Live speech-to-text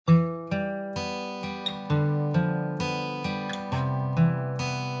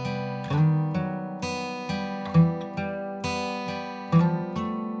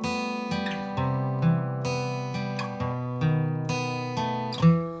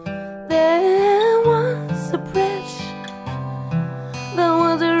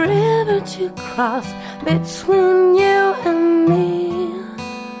crossed between you and me.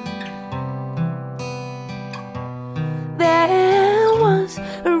 There was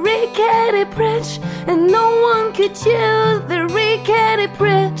a rickety bridge, and no one could use the rickety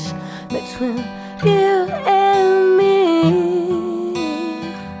bridge between you and me.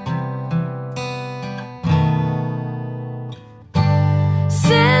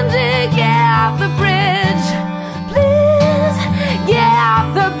 Cindy, get off the bridge, please. Get off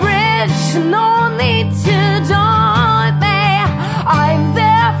the bridge, no need to join me. I'm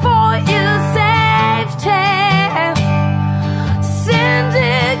there for your safety.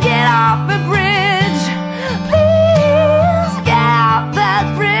 Cindy, get off the bridge, please. Get off that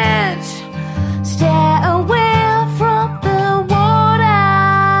bridge. Stay away from the water.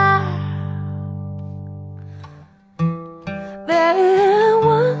 There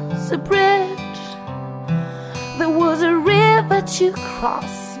was a bridge, there was a river to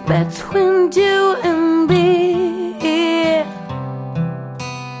cross between you and me.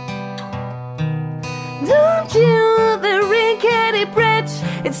 Don't you, the rickety bridge,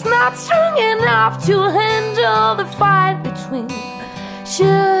 it's not strong enough to handle the fight between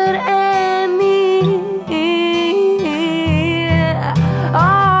should and me.